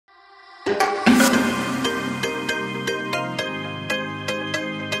I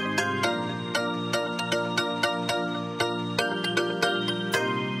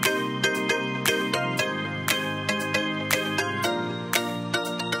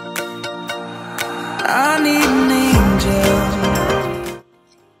need an angel.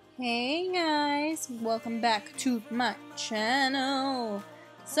 Hey guys, welcome back to my channel.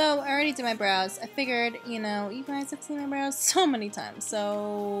 So I already did my brows. I figured, you know, you guys have seen my brows so many times,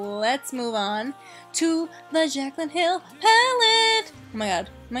 so let's move on to the Jaclyn Hill palette. Oh my god,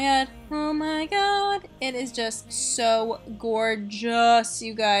 oh my god, oh my god. It is just so gorgeous,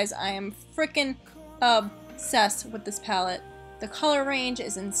 you guys. I am freaking obsessed with this palette. The color range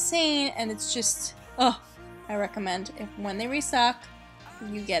is insane, and it's just, oh, I recommend if when they restock,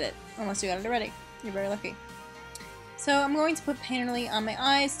 you get it. Unless you got it already. You're very lucky. So I'm going to put Painterly on my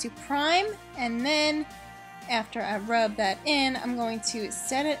eyes to prime, and then after I rub that in, I'm going to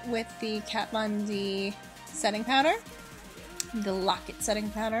set it with the Kat Von D setting powder, the Lock-It setting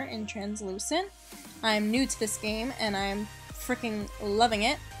powder in translucent. I'm new to this game, and I'm freaking loving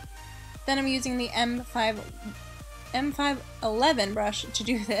it. Then I'm using the M511 brush to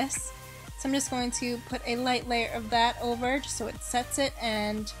do this. So I'm just going to put a light layer of that over just so it sets it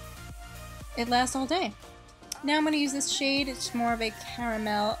and it lasts all day. Now I'm going to use this shade. It's more of a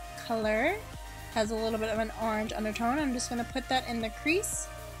caramel color. Has a little bit of an orange undertone. I'm just going to put that in the crease.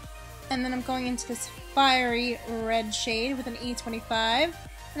 And then I'm going into this fiery red shade with an E25.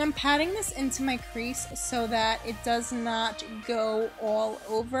 And I'm patting this into my crease so that it does not go all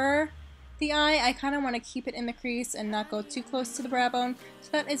over the eye. I kind of want to keep it in the crease and not go too close to the brow bone, so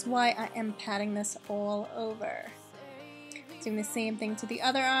that is why I am patting this all over. Doing the same thing to the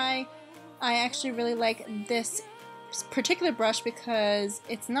other eye. I actually really like this particular brush because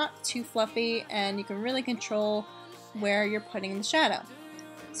it's not too fluffy and you can really control where you're putting the shadow.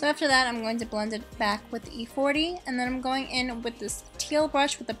 So after that, I'm going to blend it back with the E40, and then I'm going in with this teal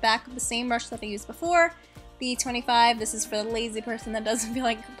brush with the back of the same brush that I used before, the E25. This is for the lazy person that doesn't feel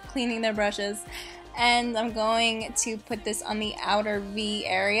like cleaning their brushes. And I'm going to put this on the outer V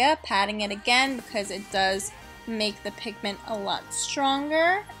area, patting it again because it does make the pigment a lot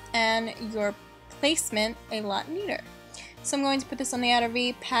stronger and your placement a lot neater. So I'm going to put this on the outer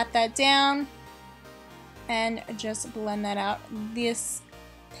V, pat that down, and just blend that out. This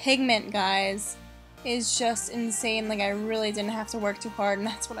pigment, guys, is just insane. Like, I really didn't have to work too hard, and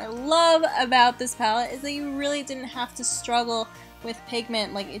that's what I love about this palette, is that you really didn't have to struggle with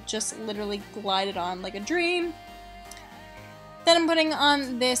pigment. Like, it just literally glided on like a dream. Then I'm putting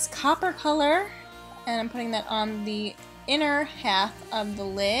on this copper color, and I'm putting that on the inner half of the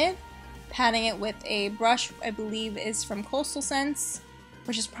lid, patting it with a brush I believe is from Coastal Scents,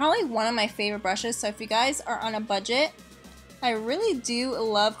 which is probably one of my favorite brushes. So if you guys are on a budget, I really do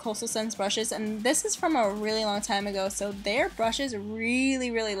love Coastal Scents brushes, and this is from a really long time ago, so their brushes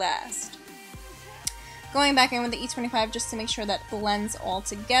really last. Going back in with the E25 just to make sure that blends all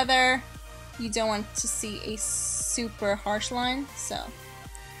together. You don't want to see a super harsh line. So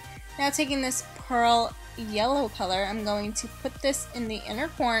now taking this pearl yellow color, I'm going to put this in the inner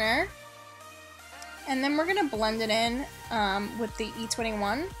corner, and then we're going to blend it in with the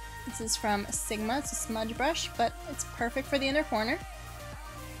E21. This is from Sigma. It's a smudge brush, but it's perfect for the inner corner.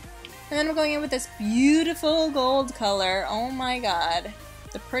 And then we're going in with this beautiful gold color. Oh my god.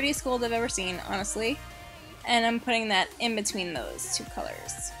 The prettiest gold I've ever seen, honestly. And I'm putting that in between those two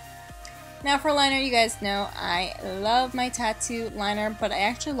colors. Now for liner, you guys know I love my tattoo liner, but I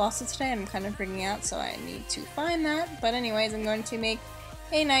actually lost it today and I'm kind of freaking out, so I need to find that. But anyways, I'm going to make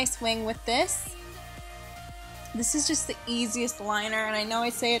a nice wing with this. This is just the easiest liner, and I know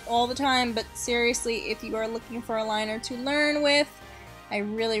I say it all the time, but seriously, if you are looking for a liner to learn with, I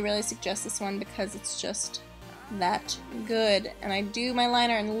really suggest this one because it's just that good. And I do my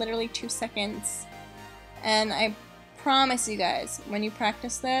liner in literally 2 seconds. And I promise you guys, when you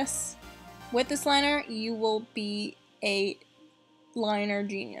practice this, with this liner, you will be a liner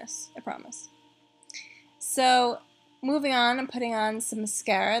genius. I promise. So, moving on, I'm putting on some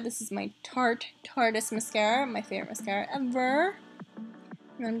mascara. This is my Tarteist mascara, my favorite mascara ever.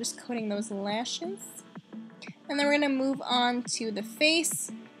 And I'm just coating those lashes. And then we're going to move on to the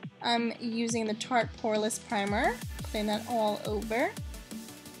face. I'm using the Tarte Poreless Primer, putting that all over,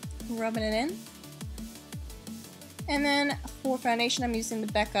 rubbing it in. And then for foundation, I'm using the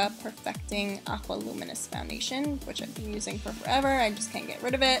Becca Perfecting Aqua Luminous Foundation, which I've been using for forever. I just can't get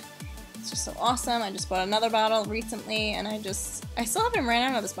rid of it. It's just so awesome. I just bought another bottle recently, and I still haven't ran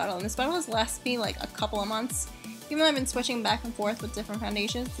out of this bottle, and this bottle has lasted me like a couple of months. Even though I've been switching back and forth with different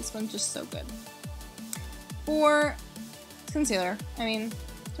foundations, this one's just so good. For concealer, I mean,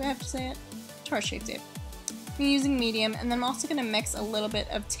 Do I have to say it? Torch Shape Tape. I'm using medium, and then I'm also going to mix a little bit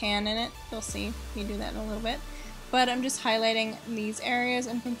of tan in it. You'll see me do that in a little bit. But I'm just highlighting these areas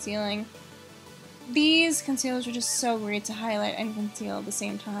and concealing. These concealers are just so great to highlight and conceal at the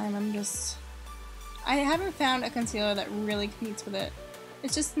same time. I haven't found a concealer that really competes with it.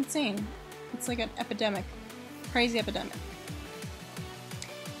 It's just insane. It's like an epidemic. Crazy epidemic.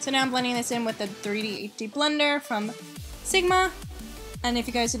 So now I'm blending this in with the 3D HD blender from Sigma. And if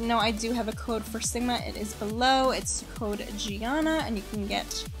you guys didn't know, I do have a code for Sigma. It is below. It's code Gianna, and you can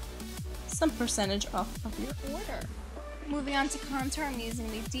get some percentage off of your order. Moving on to contour, I'm using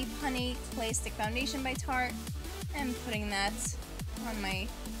the Deep Honey Clay Stick Foundation by Tarte and putting that on my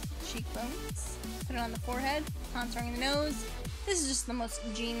cheekbones. Put it on the forehead, contouring the nose. This is just the most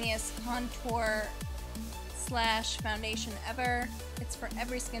genius contour slash foundation ever. It's for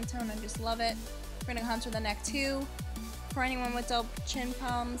every skin tone. I just love it. We're gonna contour the neck too. For anyone with dull chin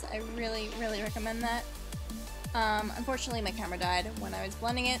problems, I really, really recommend that. Unfortunately, my camera died when I was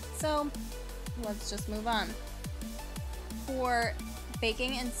blending it, so let's just move on. For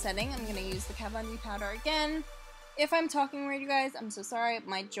baking and setting, I'm going to use the Caviar powder again. If I'm talking weird, you guys, I'm so sorry.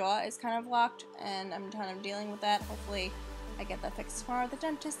 My jaw is kind of locked, and I'm kind of dealing with that. Hopefully, I get that fixed tomorrow at the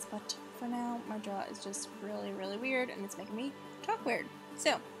dentist, but for now, my jaw is just really, really weird, and it's making me talk weird.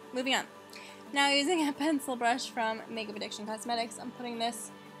 So, moving on. Now, using a pencil brush from Makeup Addiction Cosmetics, I'm putting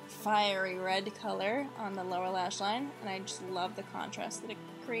this fiery red color on the lower lash line, and I just love the contrast that it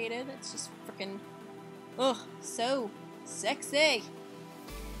created. It's just freaking, ugh, so sexy.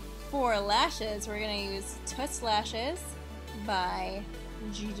 For lashes, we're going to use TOOTS Lashes by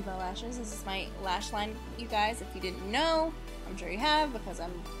GigiBelle Lashes. This is my lash line, you guys. If you didn't know, I'm sure you have, because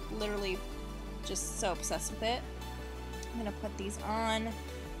I'm literally just so obsessed with it. I'm going to put these on.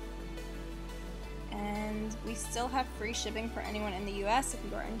 And we still have free shipping for anyone in the US. If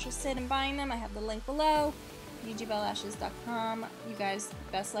you are interested in buying them, I have the link below, GigiBelleLashes.com. You guys,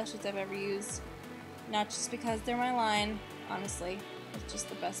 best lashes I've ever used. Not just because they're my line, honestly. It's just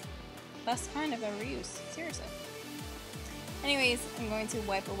the best kind I've ever used. Seriously. Anyways, I'm going to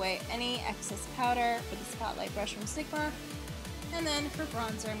wipe away any excess powder with the Spotlight brush from Sigma. And then for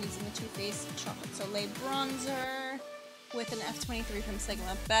bronzer, I'm using the Too Faced Chocolate Soleil bronzer with an F23 from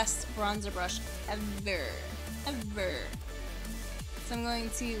Sigma. Best bronzer brush ever. Ever. So I'm going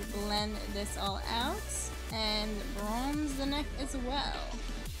to blend this all out and bronze the neck as well.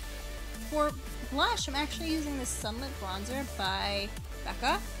 For blush, I'm actually using this Sunlit bronzer by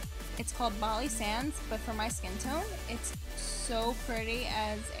Becca. It's called Bali Sands, but for my skin tone, it's so pretty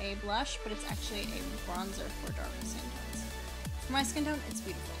as a blush, but it's actually a bronzer for darker skin tones. For my skin tone, it's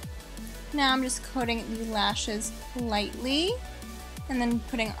beautiful. Now I'm just coating the lashes lightly, and then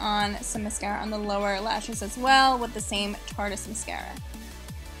putting on some mascara on the lower lashes as well with the same Tarte mascara.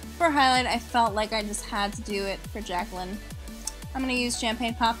 For highlight, I felt like I just had to do it for Jaclyn. I'm going to use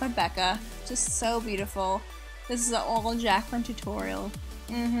Champagne Pop by Becca. Just so beautiful. This is an all Jaclyn tutorial.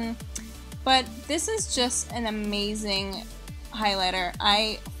 But this is just an amazing highlighter.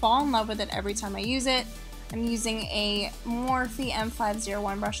 I fall in love with it every time I use it. I'm using a Morphe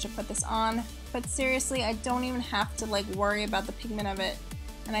M501 brush to put this on, but seriously, I don't even have to like worry about the pigment of it.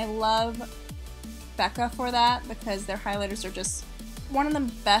 And I love Becca for that, because their highlighters are just one of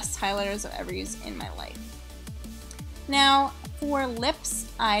the best highlighters I've ever used in my life. Now, for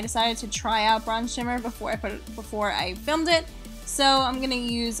lips, I decided to try out bronze shimmer before I filmed it. So I'm gonna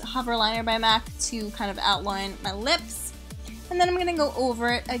use Hover Liner by MAC to kind of outline my lips, and then I'm gonna go over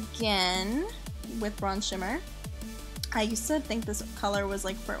it again with bronze shimmer. I used to think this color was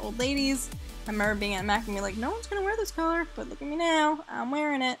like for old ladies. I remember being at MAC and be like, no one's gonna wear this color, but look at me now, I'm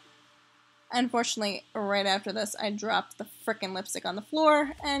wearing it. Unfortunately, right after this, I dropped the frickin' lipstick on the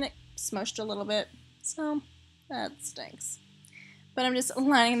floor and it smudged a little bit, so that stinks. But I'm just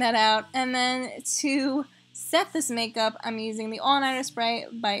lining that out, and then to set this makeup, I'm using the All Nighter Spray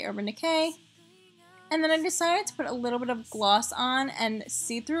by Urban Decay. And then I decided to put a little bit of gloss on, and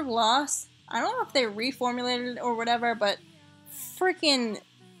see-through gloss. I don't know if they reformulated it or whatever, but freaking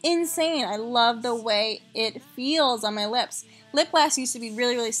insane. I love the way it feels on my lips. Lip gloss used to be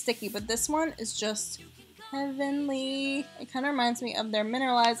really, really sticky, but this one is just heavenly. It kind of reminds me of their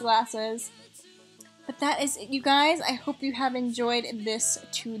mineralized glasses. But that is it, you guys. I hope you have enjoyed this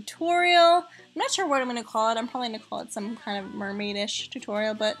tutorial. I'm not sure what I'm going to call it. I'm probably going to call it some kind of mermaid-ish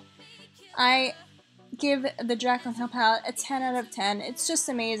tutorial, but I give the Jaclyn Hill palette a 10 out of 10. It's just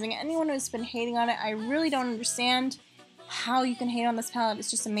amazing. Anyone who's been hating on it, I really don't understand how you can hate on this palette.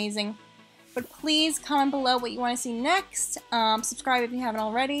 It's just amazing. But please comment below what you want to see next. Subscribe if you haven't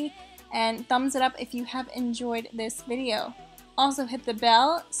already, and thumbs it up if you have enjoyed this video. Also hit the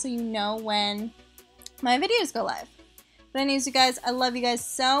bell so you know when my videos go live. But anyways, you guys, I love you guys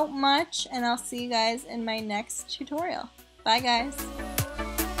so much, and I'll see you guys in my next tutorial. Bye, guys.